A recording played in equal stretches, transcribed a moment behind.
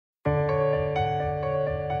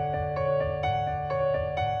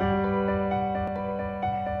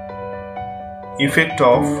effect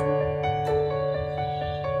of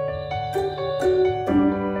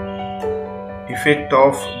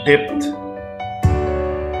depth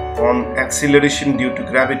on acceleration due to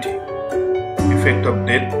gravity. Effect of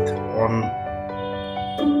depth on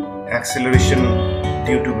acceleration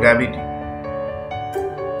due to gravity.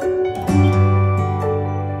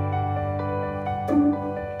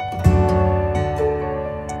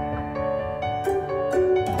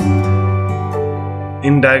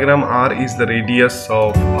 In diagram, R is the radius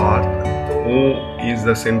of Earth, O is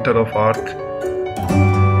the center of Earth.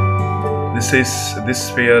 This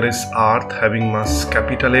sphere is Earth having mass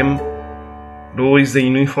capital M. Rho is the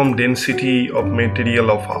uniform density of material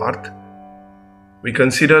of Earth. We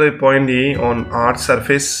consider a point A on Earth's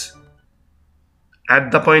surface. At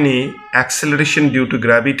the point A, acceleration due to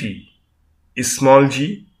gravity is small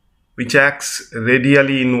g, which acts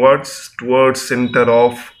radially inwards towards center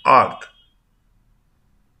of Earth.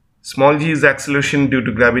 Small g is the acceleration due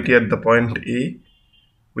to gravity at the point A,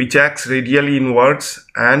 which acts radially inwards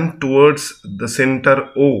and towards the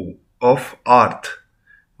center O of Earth.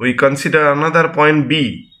 We consider another point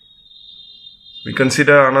B.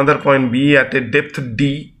 At a depth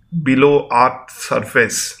d below Earth's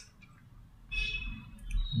surface.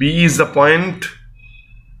 B is the point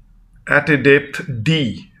at a depth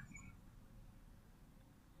d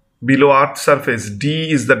below Earth's surface.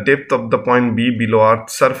 D is the depth of the point B below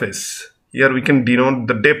Earth's surface. Here we can denote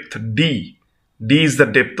the depth d. D is the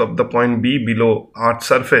depth of the point B below Earth's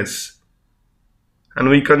surface. And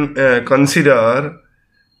we can consider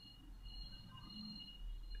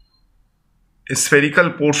a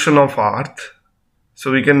spherical portion of Earth.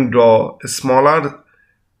 So we can draw a smaller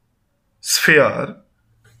sphere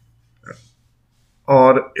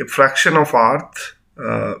or a fraction of Earth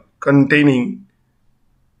containing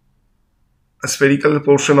a spherical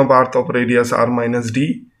portion of Earth of radius r minus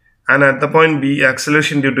d, and at the point B,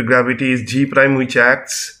 acceleration due to gravity is g prime, which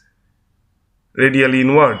acts radially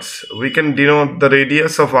inwards. We can denote the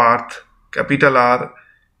radius of Earth, capital R,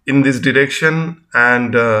 in this direction,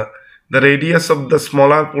 and the radius of the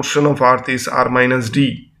smaller portion of Earth is r minus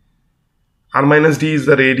d. R minus d is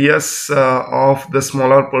the radius of the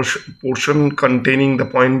smaller portion containing the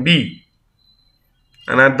point B.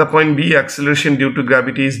 And at the point B, acceleration due to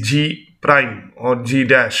gravity is g prime or g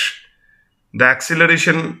dash. The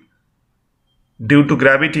acceleration due to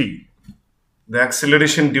gravity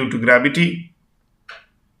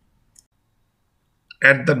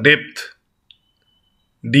at the depth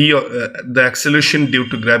d, the acceleration due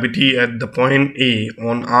to gravity at the point A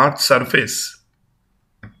on Earth's surface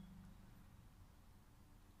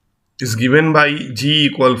is given by g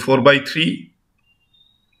equal 4 by 3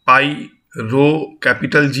 pi rho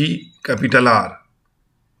capital G capital R,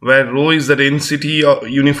 where rho is the density or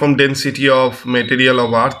uniform density of material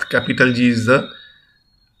of Earth, capital G is the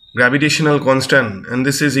gravitational constant, and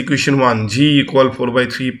this is equation 1, G equal 4 by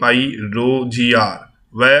 3 pi rho gr,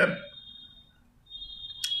 where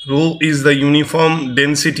rho is the uniform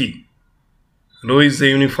density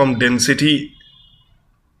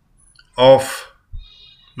of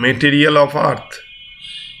material of Earth,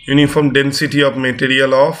 uniform density of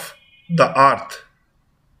material of the Earth.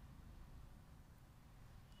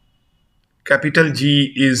 Capital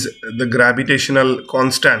G is the gravitational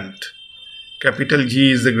constant.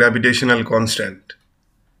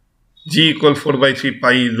 G equal 4 by 3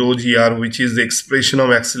 pi rho gr, which is the expression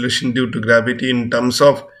of acceleration due to gravity in terms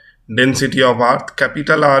of density of Earth.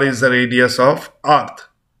 Capital R is the radius of Earth.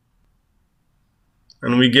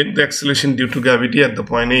 And we get the acceleration due to gravity at the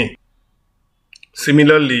point A.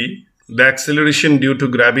 Similarly, the acceleration due to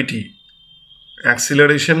gravity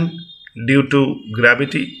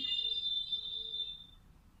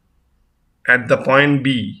at the point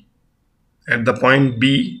B,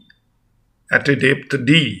 at a depth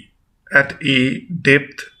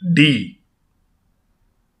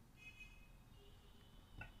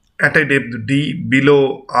d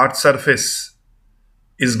below Earth's surface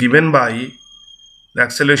is given by the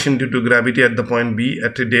acceleration due to gravity at the point B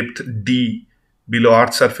at a depth d below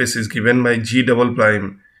Earth's surface is given by g double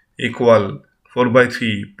prime equal 4 by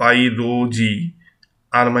 3 pi rho g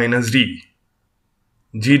r minus d.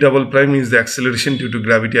 G double prime is the acceleration due to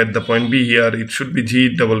gravity at the point B. Here it should be g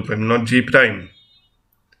double prime, not g prime.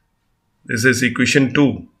 This is equation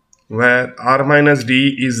 2, where r minus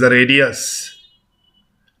d is the radius.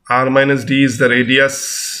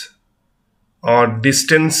 Or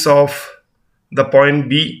distance of the point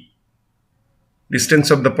B.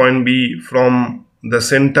 From the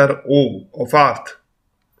center O of Earth.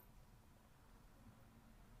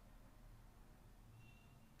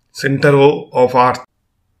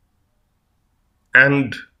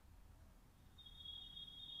 And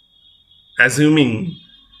assuming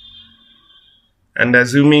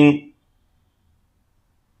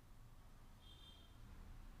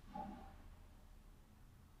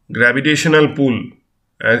gravitational pull,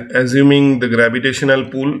 assuming the gravitational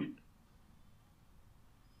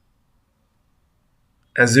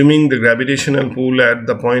pull at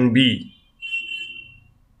the point B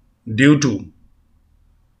due to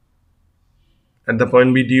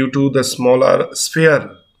the smaller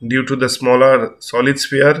sphere, due to the smaller solid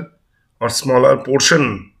sphere or smaller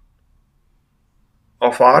portion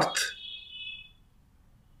of Earth,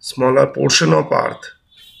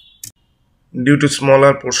 due to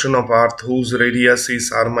smaller portion of Earth whose radius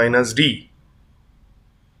is r minus d.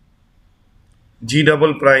 G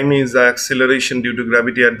double prime is the acceleration due to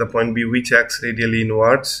gravity at the point B which acts radially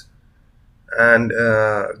inwards, and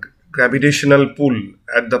gravitational pull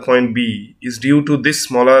at the point B is due to this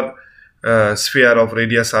smaller sphere of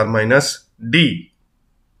radius r minus d.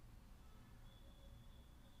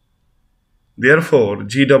 Therefore,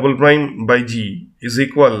 G double prime by G is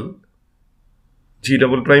equal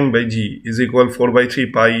 4 by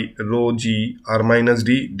 3 pi rho G r minus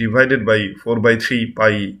d divided by 4 by 3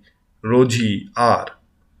 pi rho G r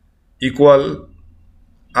equal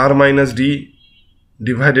r minus d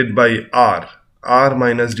divided by r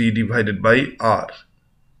minus d divided by r.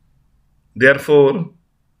 Therefore,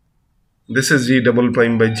 this is G double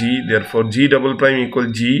prime by G. Therefore, G double prime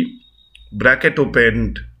equal G bracket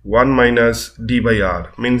opened 1 minus d by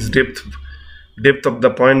r, means depth of the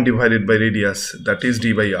point divided by radius, that is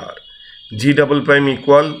d by r. G double prime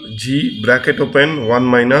equal G bracket open 1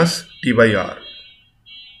 minus d by r.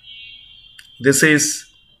 This is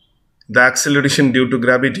the acceleration due to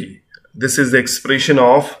gravity. This is the expression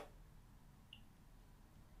of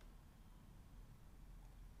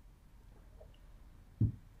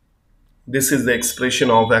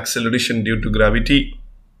acceleration due to gravity.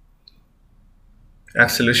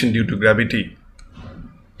 Acceleration due to gravity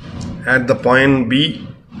at the point B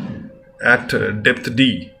at depth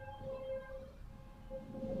d.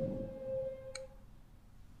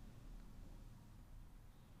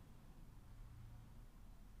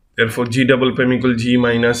 Therefore, G double prime equal G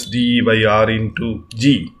minus d by r into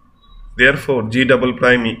G. Therefore, G double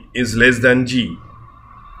prime is less than G.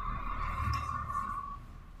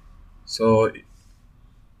 So,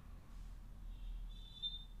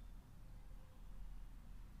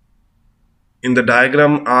 in the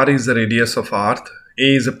diagram, r is the radius of Earth,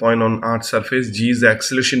 a is a point on Earth's surface, g is the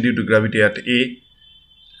acceleration due to gravity at a,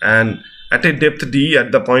 and at a depth d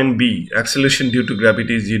at the point B, acceleration due to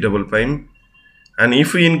gravity is G double prime. And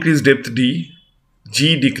if we increase depth d,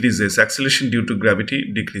 g decreases, acceleration due to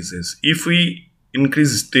gravity decreases. If we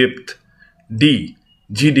increase depth d,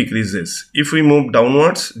 g decreases. If we move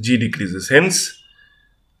downwards, g decreases. Hence,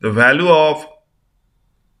 the value of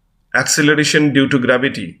acceleration due to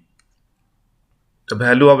gravity,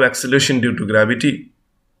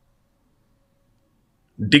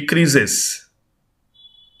 decreases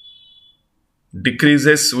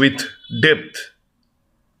with depth.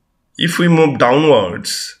 If we move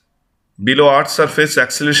downwards, below Earth's surface,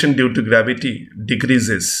 acceleration due to gravity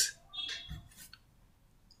decreases.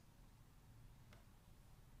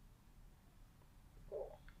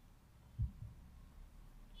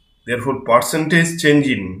 Therefore, percentage change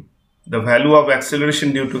in the value of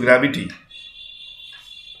acceleration due to gravity.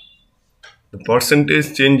 The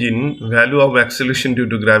percentage change in value of acceleration due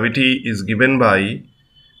to gravity is given by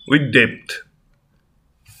with depth.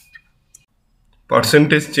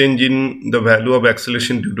 Percentage change in the value of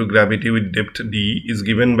acceleration due to gravity with depth d is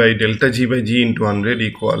given by delta g by g into 100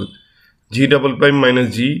 equal g double prime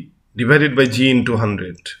minus g divided by g into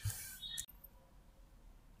 100,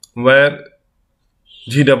 where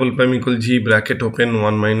g double prime equal g bracket open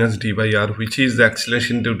 1 minus d by r, which is the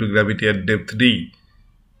acceleration due to gravity at depth d,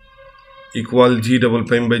 equal g double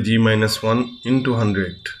prime by g minus 1 into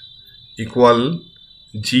 100 equal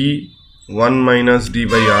g 1 minus d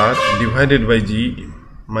by r divided by g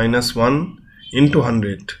minus 1 into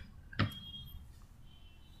 100.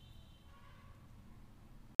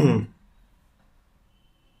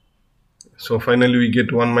 So finally we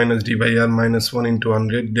get 1 minus d by r minus 1 into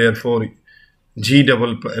 100. Therefore,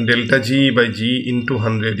 delta g by g into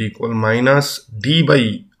 100 equal minus d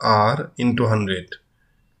by r into 100.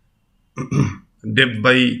 Depth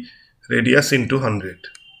by radius into 100.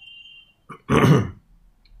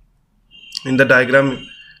 In the diagram,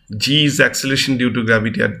 g is acceleration due to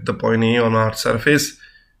gravity at the point A on Earth's surface,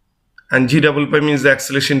 and g double prime is the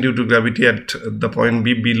acceleration due to gravity at the point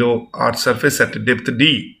B below Earth's surface at depth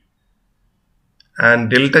d. And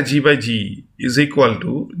delta g by g is equal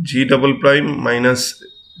to g double prime minus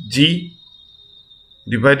g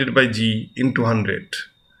divided by g into 100.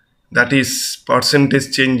 That is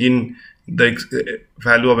percentage change in the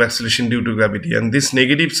value of acceleration due to gravity. And this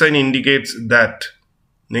negative sign indicates that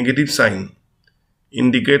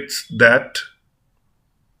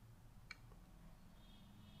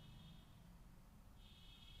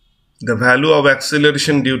the value of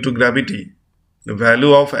acceleration due to gravity,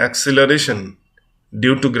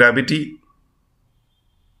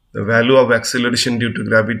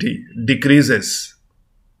 decreases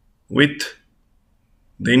with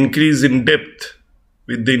the increase in depth,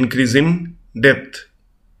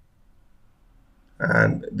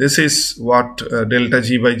 and this is what delta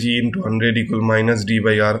g by g into 100 equal minus d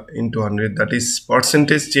by r into 100, that is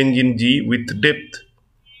percentage change in g with depth.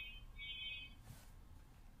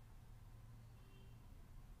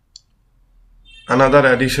 Another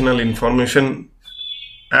additional information,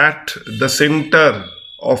 at the center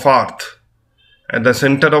of earth,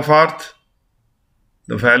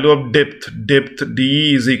 the value of depth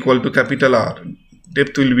d is equal to capital R.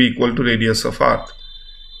 Depth will be equal to radius of earth.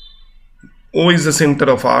 O is the center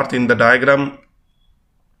of earth. In the diagram,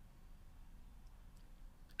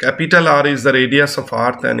 capital R is the radius of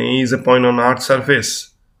earth and A is a point on earth's surface,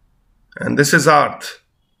 and this is earth.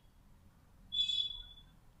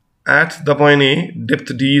 At the point A,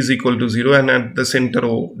 depth d is equal to 0, and at the center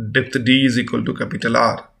O, depth d is equal to capital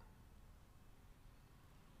R.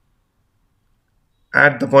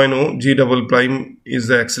 At the point O, g double prime is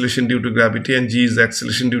the acceleration due to gravity and g is the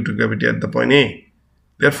acceleration due to gravity at the point A.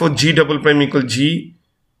 Therefore, g double prime equal g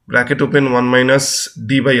bracket open 1 minus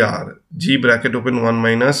d by r, g bracket open 1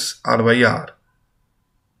 minus r by r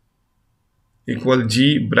equal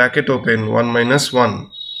g bracket open 1 minus 1.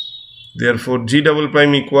 Therefore, g double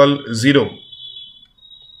prime equal 0.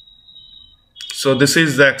 So this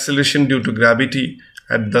is the acceleration due to gravity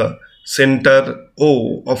at the center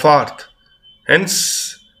O of earth.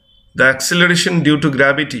 Hence, the acceleration due to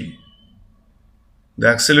gravity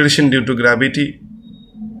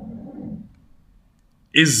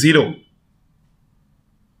is 0.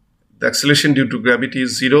 The acceleration due to gravity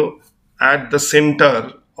is 0 at the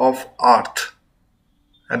center of earth.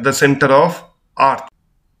 At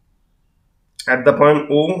the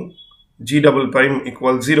point O, g double prime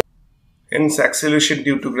equals 0. Hence, acceleration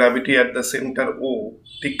due to gravity at the center O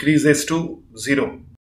decreases to 0.